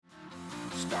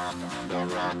stop the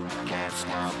rock, can't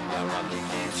stop the rock, we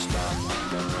can't stop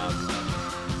the rock.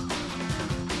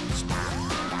 Stop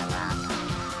the rock.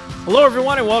 Hello,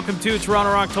 everyone, and welcome to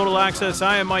Toronto Rock Total Access.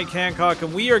 I am Mike Hancock,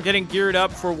 and we are getting geared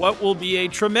up for what will be a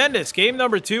tremendous game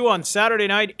number 2 on Saturday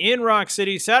night in Rock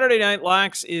City. Saturday Night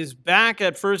Lax is back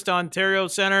at First Ontario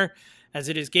Centre, as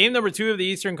it is game number 2 of the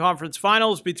Eastern Conference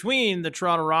Finals between the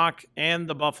Toronto Rock and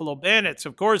the Buffalo Bandits.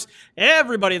 Of course,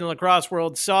 everybody in the lacrosse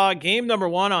world saw game number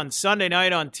 1 on Sunday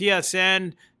night on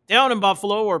TSN down in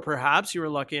Buffalo, or perhaps you were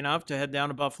lucky enough to head down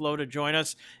to Buffalo to join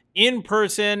us in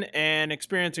person and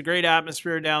experience a great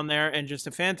atmosphere down there and just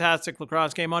a fantastic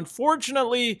lacrosse game.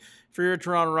 Unfortunately for your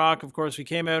Toronto Rock, of course, we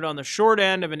came out on the short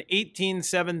end of an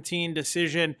 18-17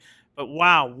 decision. But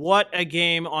wow, what a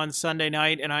game on Sunday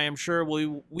night, and I am sure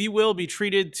we will be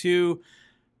treated to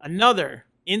another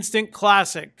instant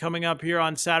classic coming up here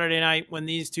on Saturday night when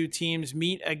these two teams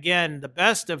meet again. The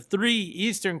best of 3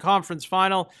 Eastern Conference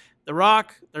Final. The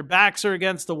Rock, their backs are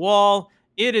against the wall.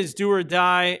 It is do or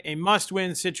die, a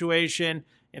must-win situation.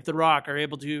 If the Rock are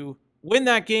able to win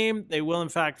that game, they will in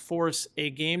fact force a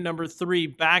game number 3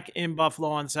 back in Buffalo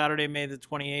on Saturday, May the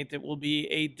 28th. It will be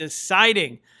a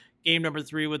deciding game number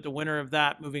 3 with the winner of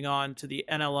that moving on to the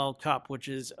NLL Cup, which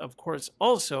is, of course,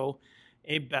 also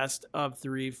a best of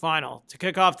 3 final. To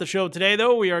kick off the show today,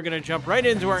 though, we are going to jump right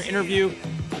into our interview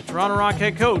with Toronto Rock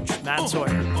head coach Matt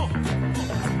Sawyer.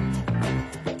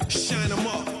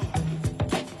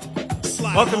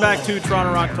 Welcome back to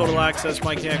Toronto Rock Total Access.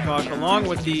 Mike Hancock, along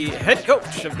with the head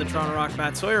coach of the Toronto Rock,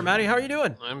 Matt Sawyer. Matty, how are you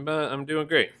doing? I'm doing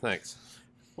great, thanks.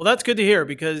 Well, that's good to hear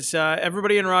because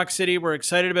everybody in Rock City, we're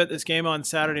excited about this game on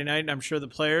Saturday night, and I'm sure the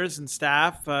players and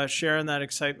staff sharing that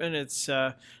excitement. It's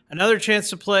another chance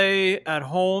to play at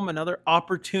home, another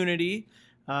opportunity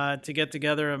to get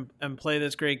together and play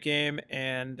this great game.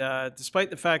 And despite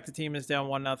the fact the team is down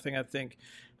 1-0, I think,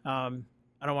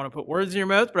 I don't want to put words in your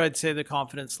mouth, but I'd say the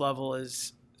confidence level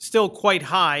is still quite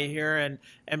high here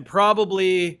and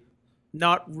probably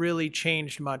not really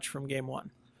changed much from game 1.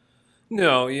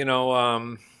 No, you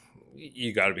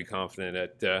got to be confident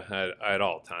at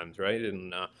all times, right?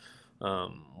 And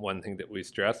one thing that we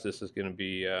stress, this is going to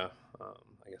be, I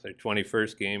guess, our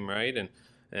 21st game, right?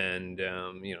 And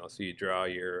so you draw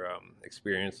your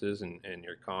experiences and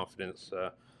your confidence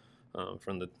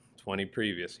from the 20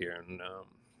 previous here, and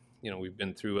we've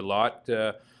been through a lot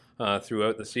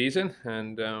throughout the season,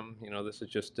 and this is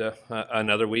just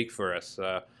another week for us.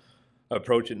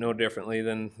 Approach it no differently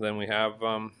than we have,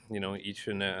 each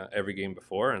and every game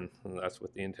before, and that's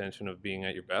with the intention of being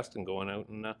at your best and going out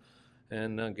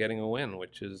and getting a win,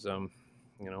 which is,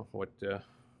 what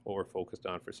we're focused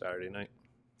on for Saturday night.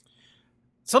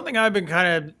 Something I've been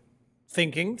kind of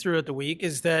thinking throughout the week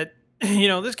is that,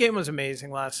 this game was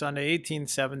amazing last Sunday,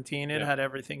 18-17. It had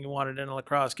everything you wanted in a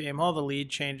lacrosse game. All the lead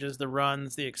changes, the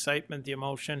runs, the excitement, the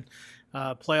emotion,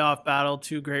 playoff battle,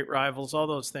 2 great rivals, all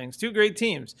those things, 2 great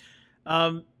teams.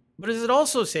 But is it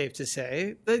also safe to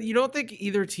say that you don't think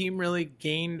either team really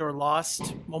gained or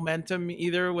lost momentum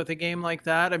either with a game like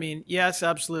that? I mean, yes,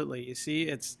 absolutely. You see,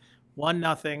 it's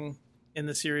 1-0 in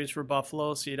the series for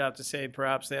Buffalo, so you'd have to say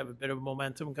perhaps they have a bit of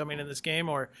momentum coming in this game,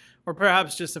 or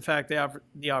perhaps just the fact they have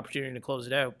the opportunity to close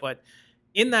it out. But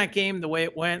in that game, the way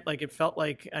it went, like it felt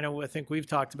like, I think we've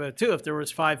talked about it too, if there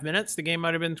was 5 minutes, the game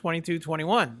might have been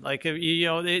 22-21. Like,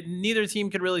 neither team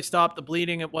could really stop the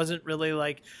bleeding. It wasn't really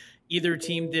like either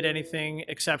team did anything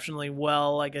exceptionally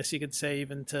well, I guess you could say,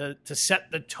 even to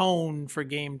set the tone for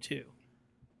game 2.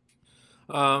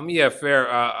 Yeah,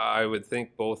 fair. I would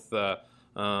think both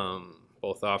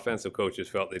offensive coaches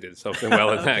felt they did something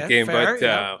well in that game, fair,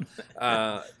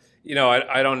 but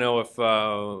I don't know if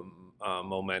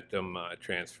momentum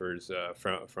transfers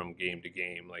from game to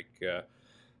game. Like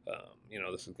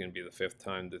this is going to be the 5th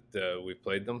time that we've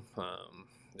played them.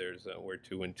 We're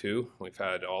 2-2. We've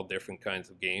had all different kinds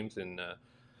of games, and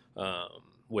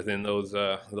within those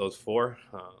 4,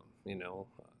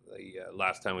 the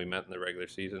last time we met in the regular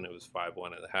season, it was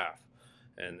 5-1 at the half,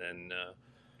 and then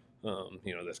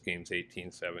this game's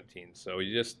 18-17. So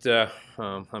you just,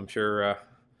 I'm sure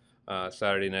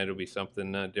Saturday night will be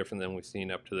something different than we've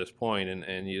seen up to this point,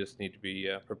 and you just need to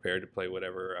be prepared to play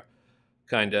whatever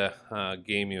kind of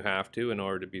game you have to in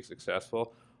order to be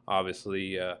successful.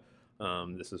 Obviously,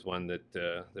 this is one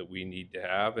that we need to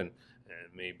have, and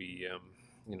maybe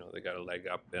they got a leg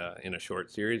up in a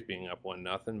short series, being up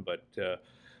 1-0, but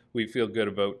we feel good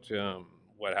about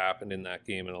what happened in that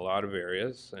game in a lot of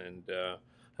areas, and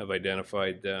have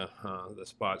identified the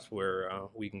spots where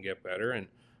we can get better, and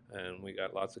we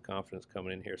got lots of confidence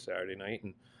coming in here Saturday night,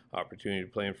 and opportunity to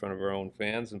play in front of our own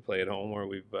fans and play at home where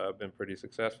we've been pretty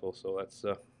successful. So that's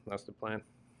the plan.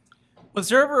 Was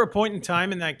there ever a point in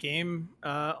time in that game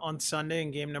on Sunday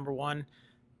in game number 1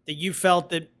 that you felt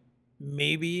that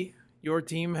maybe your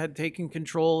team had taken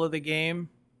control of the game?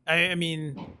 I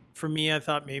mean, for me, I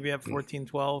thought maybe at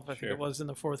 14-12, I think it was in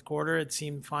the fourth quarter, it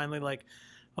seemed finally like,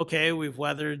 okay, we've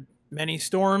weathered many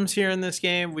storms here in this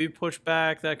game. We've pushed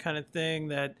back, that kind of thing,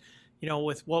 that, you know,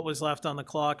 with what was left on the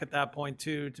clock at that point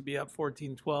too, to be up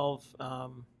 14-12,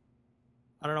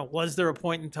 I don't know. Was there a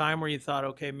point in time where you thought,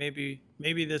 okay, maybe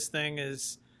this thing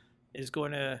is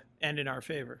going to end in our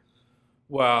favor?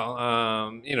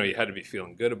 Well, you know, you had to be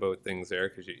feeling good about things there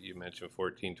because you mentioned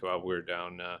 14-12. We were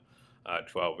down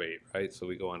 12-8, right? So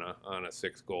we go on a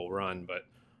 6-goal run, but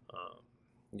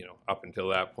you know, up until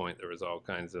that point, there was all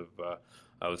kinds of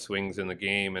swings in the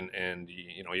game, and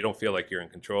you know, you don't feel like you're in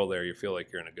control there. You feel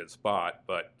like you're in a good spot,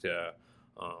 but there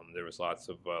was lots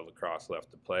of lacrosse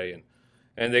left to play,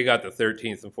 and they got the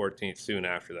 13th and 14th soon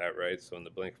after that, right? So in the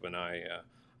blink of an eye,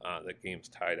 the game's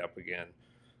tied up again.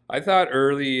 I thought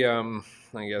early, I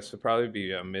guess it'd probably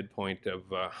be a midpoint of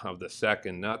the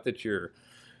second. Not that you're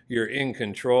in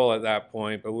control at that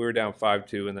point, but we were down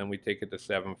 5-2, and then we take it to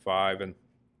 7-5, and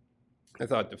I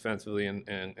thought defensively and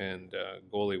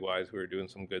goalie-wise, we were doing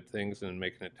some good things and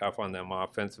making it tough on them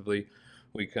offensively.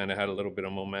 We kind of had a little bit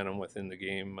of momentum within the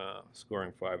game,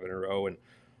 scoring 5 in a row, and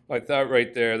I thought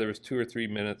right there was 2 or 3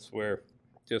 minutes where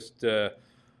just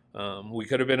we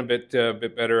could have been a bit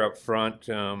better up front,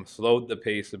 slowed the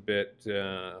pace a bit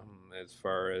as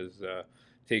far as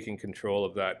taking control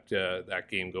of that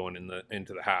game going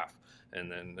into the half, and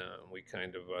then we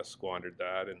kind of squandered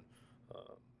that. And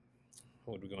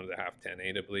would we go into the half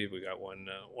 10-8? I believe we got one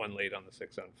late on the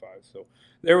 6-on-5. So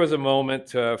there was a moment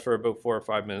for about 4 or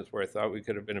 5 minutes where I thought we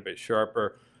could have been a bit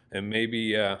sharper and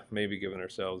maybe given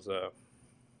ourselves a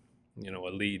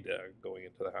lead going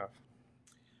into the half.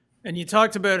 And you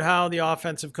talked about how the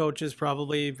offensive coach is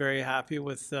probably very happy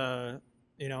with,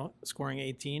 scoring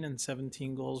 18 and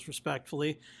 17 goals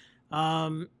respectfully.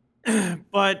 But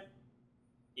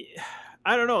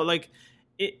I don't know, like,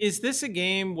 is this a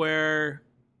game where,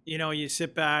 you know, you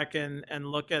sit back and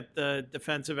look at the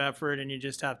defensive effort and you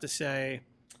just have to say,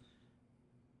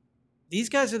 these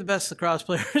guys are the best lacrosse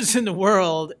players in the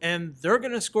world and they're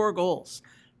going to score goals?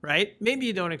 Right? Maybe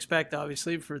you don't expect,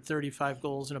 obviously, for 35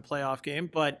 goals in a playoff game,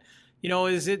 but, you know,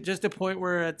 is it just a point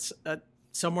where it's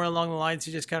somewhere along the lines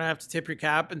you just kind of have to tip your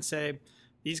cap and say,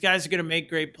 these guys are going to make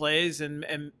great plays, and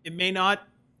it may not,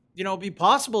 you know, be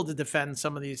possible to defend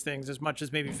some of these things as much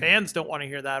as maybe fans don't want to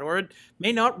hear that, or it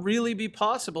may not really be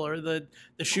possible, or the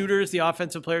shooters, the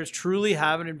offensive players truly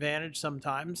have an advantage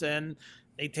sometimes, and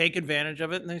they take advantage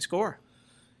of it and they score.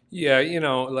 Yeah, you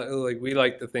know, like we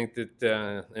like to think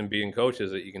that, and being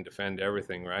coaches, that you can defend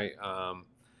everything, right?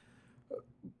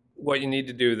 What you need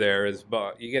to do there is,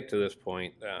 but you get to this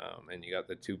point, and you got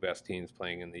the 2 best teams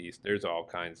playing in the East. There's all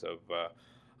kinds of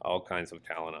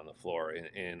talent on the floor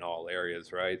in all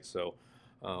areas, right? So,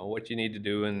 what you need to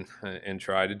do and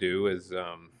try to do is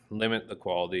limit the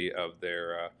quality of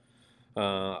their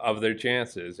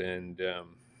chances. And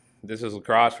this is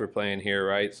lacrosse we're playing here,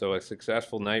 right? So a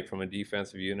successful night from a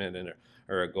defensive unit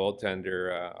or a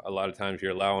goaltender, a lot of times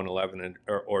you're allowing 11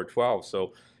 or 12.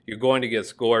 So you're going to get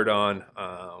scored on.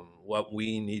 What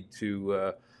we need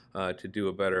to do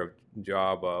a better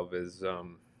job of is,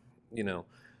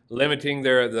 limiting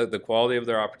the quality of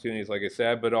their opportunities, like I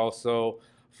said, but also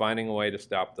finding a way to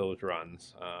stop those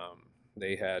runs.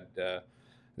 They had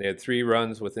 3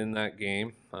 runs within that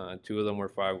game. 2 of them were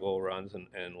 5-goal runs,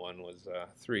 and 1 was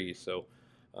 3. So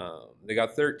they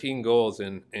got 13 goals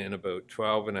in about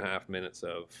 12 and a half minutes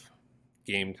of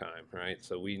game time, right?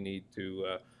 So we need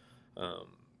to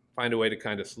find a way to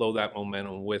kind of slow that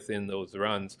momentum within those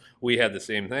runs. We had the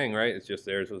same thing, right? It's just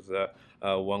theirs was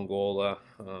 1 goal,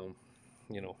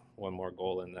 1 more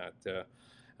goal in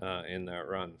that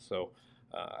run. So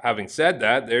having said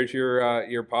that, there's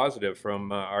your positive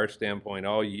from our standpoint.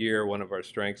 All year, one of our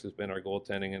strengths has been our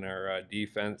goaltending and our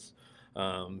defense.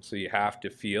 So you have to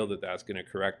feel that that's going to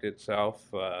correct itself,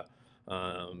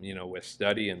 with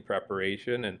study and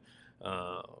preparation. And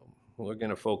we're going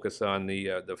to focus on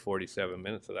the 47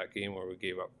 minutes of that game where we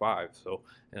gave up 5. So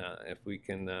if we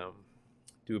can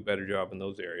do a better job in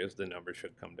those areas, the numbers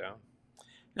should come down.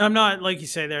 Now, I'm not, like you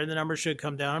say there, the numbers should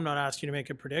come down. I'm not asking you to make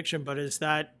a prediction, but is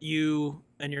that you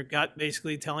and your gut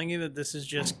basically telling you that this is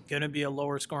just going to be a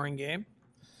lower scoring game?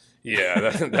 Yeah,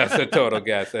 that's a total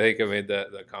guess. I think I made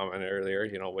the comment earlier.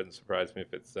 You know, it wouldn't surprise me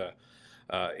if it's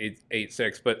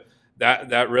 8-6, but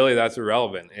that's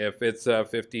irrelevant. If it's a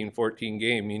 15-14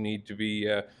 game, you need to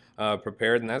be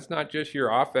prepared, and that's not just your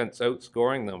offense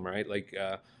outscoring them, right? Like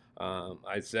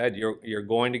I said you're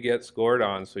going to get scored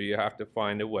on, so you have to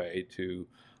find a way to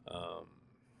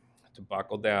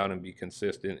buckle down and be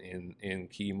consistent in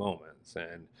key moments.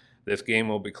 And this game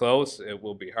will be close. It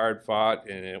will be hard fought,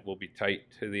 and it will be tight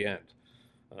to the end.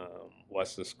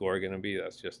 What's the score going to be?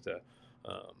 That's just a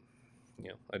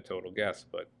total guess,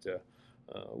 but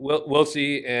we'll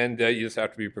see. And you just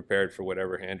have to be prepared for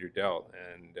whatever hand you're dealt.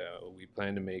 And we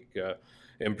plan to make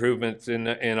improvements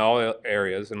in all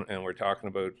areas. And we're talking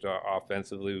about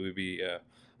offensively. We'd be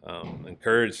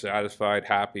encouraged, satisfied,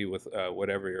 happy with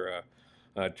whatever your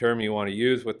term you want to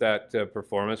use with that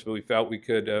performance. But we felt we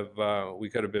could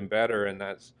have been better, and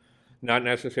that's not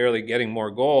necessarily getting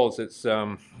more goals. It's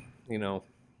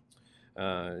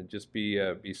just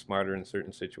be smarter in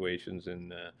certain situations,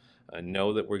 and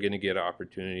know that we're going to get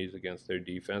opportunities against their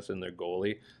defense and their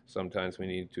goalie. Sometimes we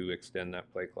need to extend that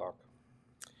play clock.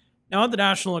 Now at the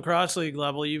National Lacrosse League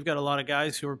level, you've got a lot of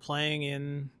guys who are playing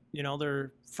in,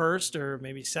 their first or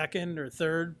maybe second or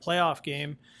third playoff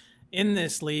game in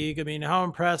this league. I mean, how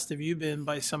impressed have you been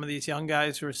by some of these young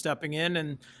guys who are stepping in?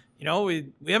 And,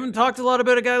 we haven't talked a lot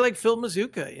about a guy like Phil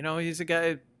Mazuka. He's a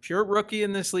guy, pure rookie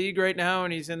in this league right now,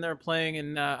 and he's in there playing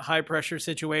in high-pressure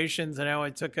situations. I know I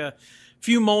took a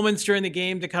few moments during the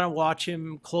game to kind of watch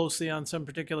him closely on some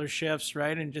particular shifts,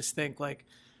 right, and just think, like,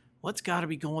 what's got to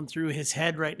be going through his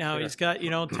head right now? Sure. He's got,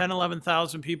 10,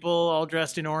 11,000 people all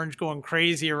dressed in orange going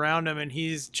crazy around him, and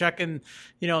he's checking,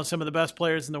 some of the best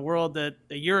players in the world that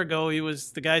a year ago he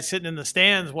was the guy sitting in the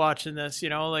stands watching this,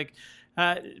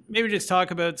 maybe just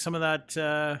talk about some of that,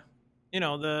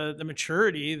 the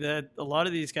maturity that a lot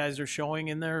of these guys are showing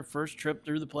in their first trip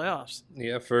through the playoffs.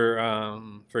 Yeah,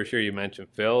 for sure. You mentioned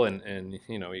Phil, and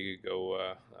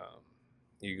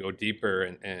you go deeper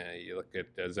and you look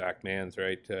at Zach Mans,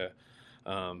 right?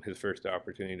 His first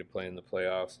opportunity to play in the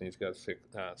playoffs, and he's got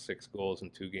six goals in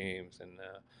 2 games. And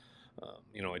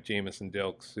a Jamison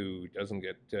Dilks who doesn't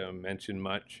get mentioned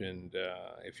much, and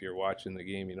if you're watching the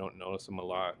game, you don't notice him a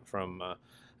lot.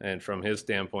 And from his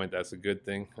standpoint, that's a good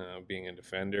thing, being a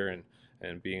defender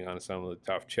and being on some of the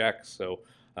tough checks. So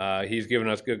he's given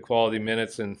us good quality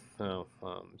minutes, and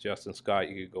Justin Scott,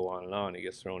 you could go on and on. He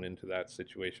gets thrown into that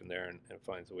situation there and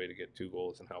finds a way to get 2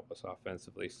 goals and help us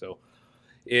offensively. So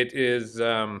it is,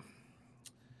 how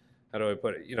do I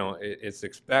put it? It's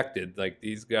expected. Like,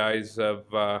 these guys have,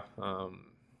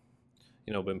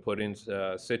 been put in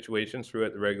situations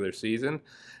throughout the regular season,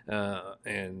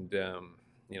 and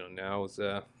now is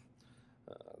the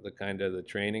kind of the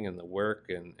training and the work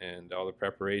and all the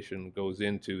preparation goes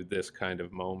into this kind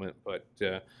of moment. But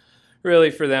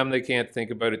really, for them, they can't think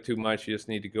about it too much. You just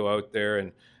need to go out there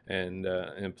and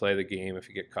play the game. If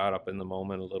you get caught up in the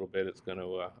moment a little bit, it's going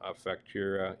to affect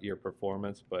your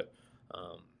performance. But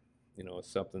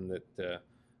it's something that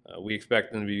we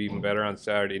expect them to be even better on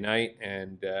Saturday night,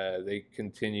 and they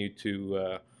continue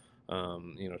to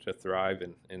thrive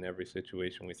in every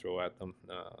situation we throw at them,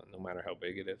 no matter how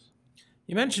big it is.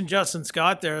 You mentioned Justin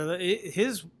Scott there.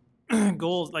 His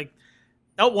goals, like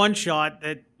that one shot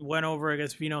that went over, I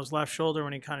guess, Vino's left shoulder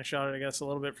when he kind of shot it, I guess, a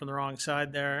little bit from the wrong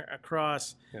side there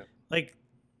across. Yeah. Like,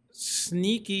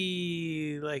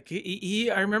 sneaky, like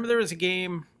he I remember there was a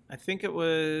game, I think it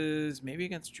was maybe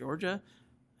against Georgia.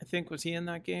 I think, was he in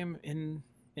that game in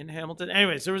Hamilton?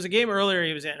 Anyways, there was a game earlier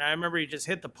he was in. I remember he just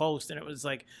hit the post, and it was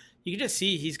like, you could just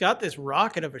see he's got this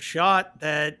rocket of a shot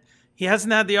that he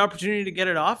hasn't had the opportunity to get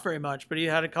it off very much, but he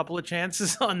had a couple of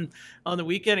chances on the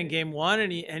weekend in game 1,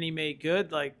 and he made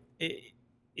good. Like,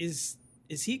 is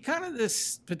he kind of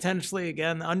this potentially,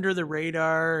 again, under the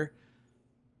radar,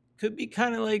 could be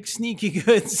kind of like sneaky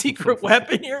good secret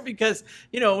weapon here? Because,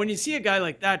 when you see a guy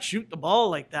like that shoot the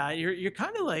ball like that, you're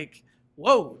kind of like,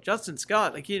 whoa, Justin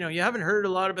Scott. Like, you haven't heard a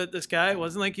lot about this guy. It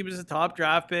wasn't like he was a top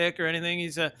draft pick or anything.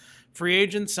 He's a free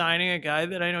agent signing, a guy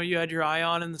that I know you had your eye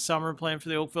on in the summer playing for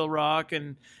the Oakville Rock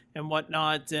and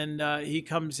whatnot. And he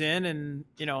comes in and,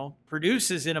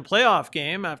 produces in a playoff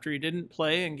game after he didn't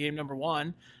play in game number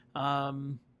 1.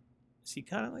 Is he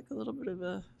kind of like a little bit of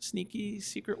a sneaky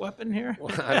secret weapon here?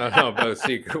 Well, I don't know about a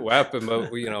secret weapon, but,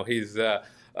 he's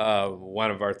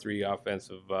one of our 3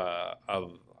 offensive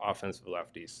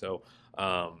lefties. So,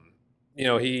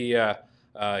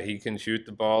 he can shoot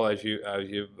the ball, as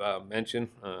you've mentioned.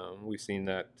 We've seen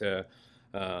that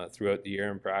throughout the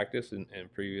year in practice and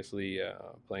previously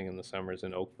playing in the summers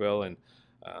in Oakville. And,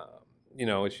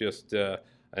 it's just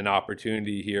an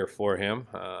opportunity here for him.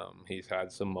 He's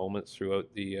had some moments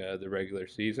throughout the regular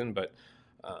season, but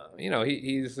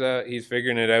he's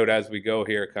figuring it out as we go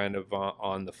here, kind of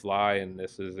on the fly. And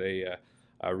this is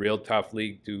a real tough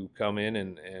league to come in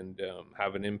and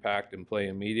have an impact and play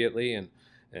immediately. And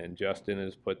and Justin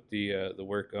has put the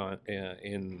work on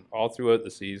in all throughout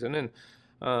the season, and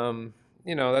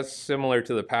that's similar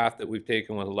to the path that we've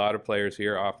taken with a lot of players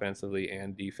here, offensively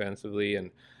and defensively,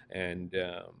 and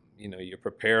you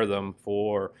prepare them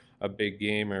for a big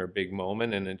game or a big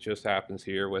moment, and it just happens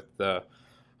here with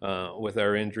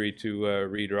our injury to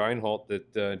Reid Reinholdt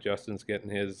that Justin's getting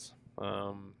his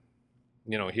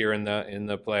here in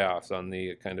the playoffs on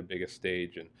the kind of biggest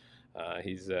stage, and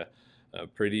he's a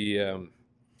pretty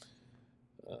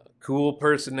cool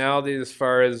personality as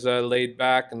far as laid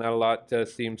back, and not a lot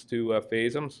seems to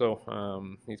phase him.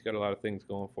 So he's got a lot of things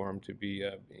going for him to be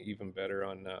even better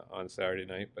on Saturday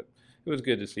night. But it was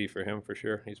good to see for him for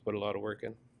sure. He's put a lot of work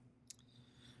in.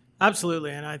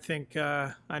 Absolutely, and I think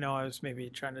I know I was maybe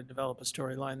trying to develop a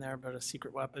storyline there about a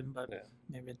secret weapon, but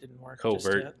maybe it didn't work.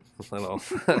 Covert, little.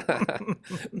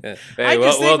 Yeah. Hey, I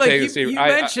just think like you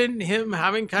mentioned him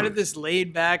having kind of this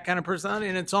laid back kind of personality,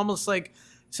 and it's almost like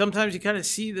sometimes you kind of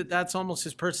see that that's almost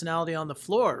his personality on the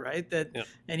floor, right?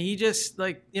 And he just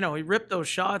he ripped those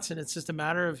shots, and it's just a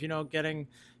matter of getting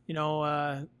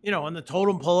on the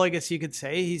totem pole, I guess you could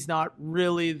say. He's not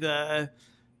really the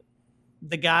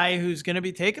guy who's going to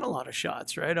be taking a lot of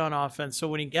shots, right, on offense. So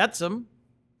when he gets them,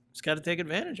 he's got to take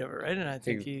advantage of it, right? And I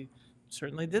think he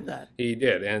certainly did that. He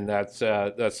did, and that's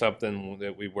something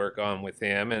that we work on with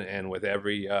him and with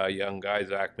every young guy.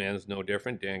 Zach Mann's no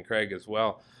different, Dan Craig as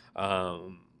well.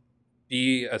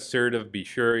 Be assertive, be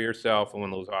sure of yourself, and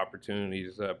when those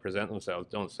opportunities present themselves,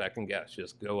 don't second guess.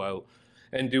 Just go out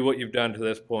and do what you've done to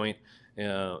this point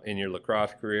in your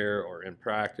lacrosse career or in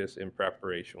practice, in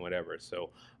preparation, whatever.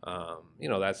 So,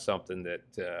 that's something that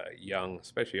young,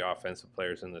 especially offensive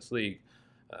players in this league,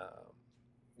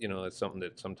 it's something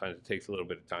that sometimes it takes a little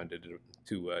bit of time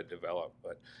to develop.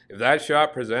 But if that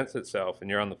shot presents itself and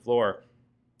you're on the floor,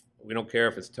 we don't care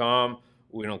if it's Tom,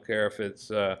 we don't care if it's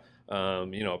a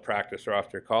practice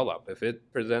roster call up. If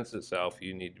it presents itself,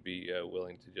 you need to be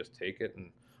willing to just take it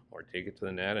or take it to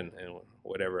the net and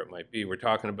whatever it might be. We're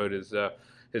talking about his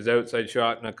outside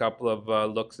shot and a couple of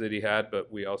looks that he had,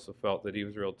 but we also felt that he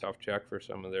was a real tough check for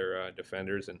some of their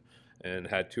defenders and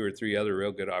had 2 or 3 other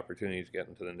real good opportunities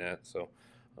getting to the net. So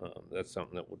that's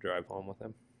something that will drive home with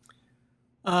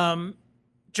him.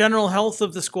 General health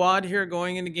of the squad here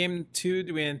going into game 2,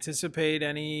 do we anticipate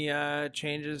any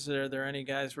changes? Are there any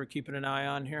guys we're keeping an eye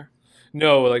on here?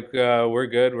 No, we're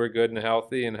good. We're good and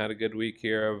healthy and had a good week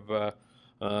here of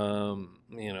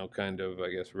kind of, I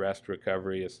guess, rest,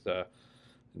 recovery. Is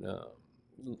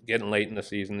getting late in the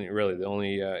season. Really, the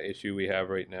only issue we have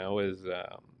right now is,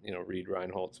 Reid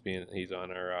Reinholdt's he's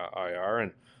on our IR,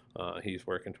 and he's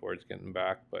working towards getting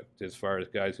back. But as far as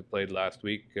guys who played last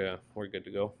week, we're good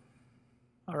to go.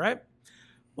 All right.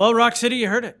 Well, Rock City, you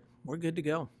heard it. We're good to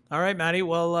go. All right, Matty.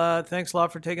 Well, thanks a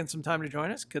lot for taking some time to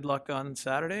join us. Good luck on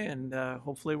Saturday, and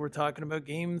hopefully we're talking about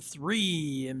Game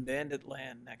 3 in Bandit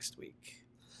Land next week.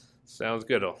 Sounds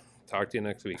good. I'll talk to you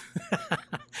next week.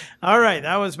 All right.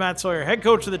 That was Matt Sawyer, head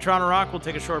coach of the Toronto Rock. We'll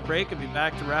take a short break and be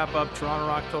back to wrap up Toronto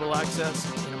Rock Total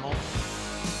Access in a moment.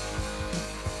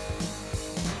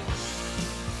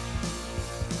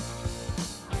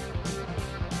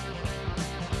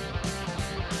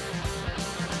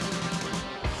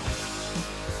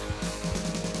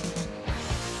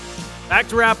 Back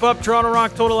to wrap up Toronto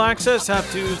Rock Total Access. Have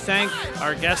to thank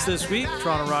our guest this week,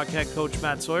 Toronto Rock head coach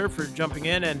Matt Sawyer, for jumping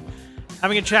in and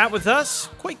having a chat with us,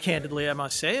 quite candidly, I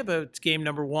must say, about game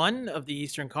number 1 of the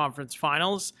Eastern Conference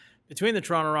Finals between the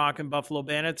Toronto Rock and Buffalo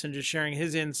Bandits, and just sharing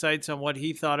his insights on what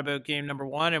he thought about game number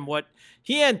 1 and what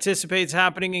he anticipates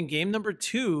happening in game number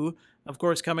 2, of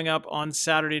course, coming up on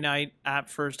Saturday night at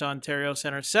First Ontario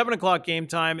Centre. 7 o'clock game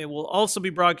time. It will also be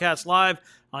broadcast live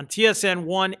on TSN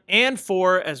 1 and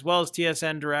 4, as well as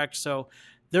TSN Direct. So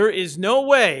there is no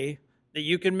way that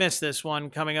you can miss this one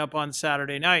coming up on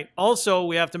Saturday night. Also,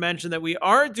 we have to mention that we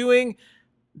are doing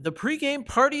the pregame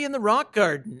party in the Rock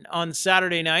Garden on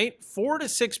Saturday night, 4 to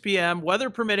 6 p.m. Weather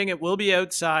permitting, it will be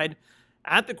outside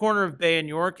at the corner of Bay and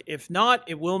York. If not,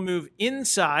 it will move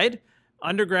inside,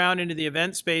 underground into the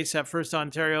event space at First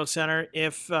Ontario Centre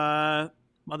if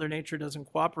Mother Nature doesn't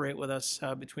cooperate with us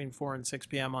between 4 and 6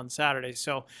 p.m. on Saturday.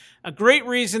 So a great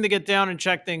reason to get down and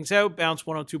check things out. Bounce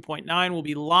 102.9 will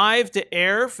be live to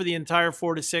air for the entire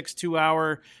 4 to 6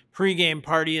 2-hour pregame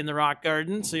party in the Rock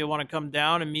Garden. So you'll want to come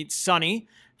down and meet Sonny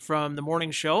from the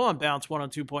morning show on Bounce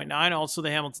 102.9. Also,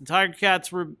 the Hamilton Tiger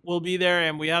Cats will be there,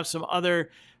 and we have some other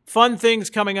fun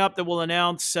things coming up that we'll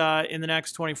announce in the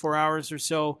next 24 hours or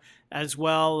so as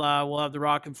well. We'll have the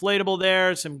Rock Inflatable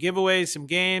there, some giveaways, some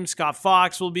games. Scott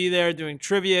Fox will be there doing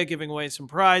trivia, giving away some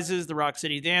prizes. The Rock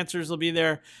City Dancers will be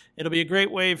there. It'll be a great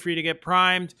way for you to get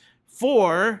primed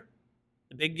for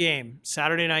The big game,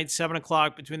 Saturday night, 7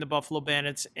 o'clock between the Buffalo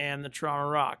Bandits and the Toronto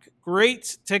Rock.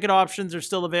 Great ticket options are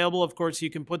still available. Of course, you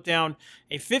can put down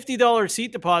a $50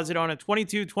 seat deposit on a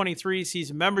 22-23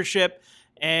 season membership,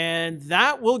 and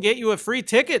that will get you a free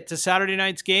ticket to Saturday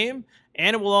night's game,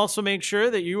 and it will also make sure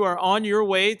that you are on your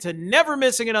way to never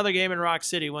missing another game in Rock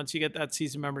City once you get that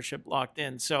season membership locked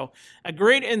in. So a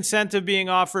great incentive being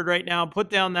offered right now. Put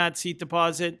down that seat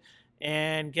deposit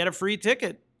and get a free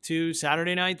ticket to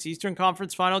Saturday night's Eastern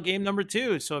Conference Final game number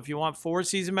 2. So if you want 4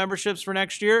 season memberships for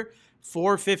next year,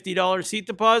 4 $50 seat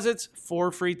deposits,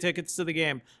 4 free tickets to the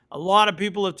game. A lot of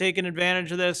people have taken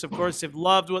advantage of this. Of course, they've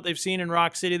loved what they've seen in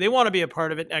Rock City. They want to be a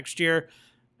part of it next year.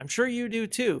 I'm sure you do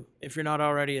too, if you're not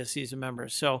already a season member.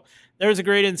 So there's a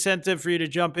great incentive for you to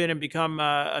jump in and become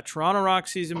a Toronto Rock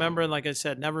season member. And like I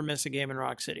said, never miss a game in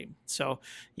Rock City. So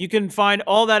you can find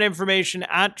all that information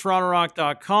at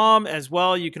torontorock.com as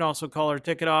well. You can also call our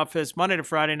ticket office Monday to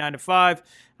Friday, 9 to 5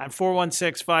 at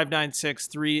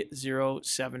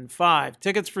 416-596-3075.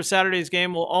 Tickets for Saturday's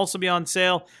game will also be on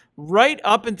sale right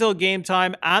up until game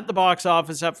time at the box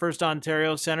office at First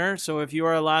Ontario Centre. So if you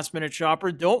are a last-minute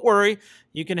shopper, don't worry.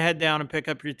 You can head down and pick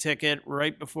up your ticket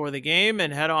right before the game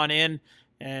and head on in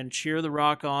and cheer the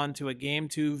Rock on to a Game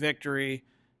 2 victory.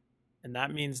 And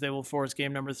that means they will force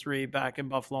game number 3 back in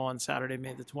Buffalo on Saturday,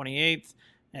 May the 28th.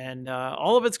 And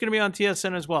all of it's going to be on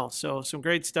TSN as well. So some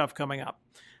great stuff coming up.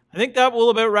 I think that will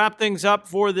about wrap things up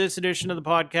for this edition of the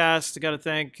podcast. I got to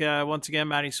thank, once again,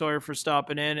 Matty Sawyer for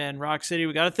stopping in. And Rock City,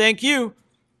 we got to thank you.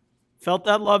 Felt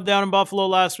that love down in Buffalo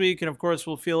last week. And, of course,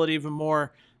 we'll feel it even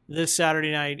more this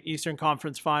Saturday night, Eastern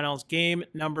Conference Finals, game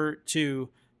number 2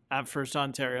 at First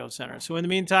Ontario Centre. So in the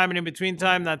meantime and in between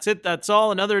time, that's it. That's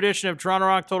all. Another edition of Toronto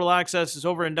Rock Total Access is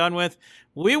over and done with.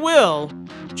 We will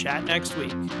chat next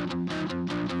week.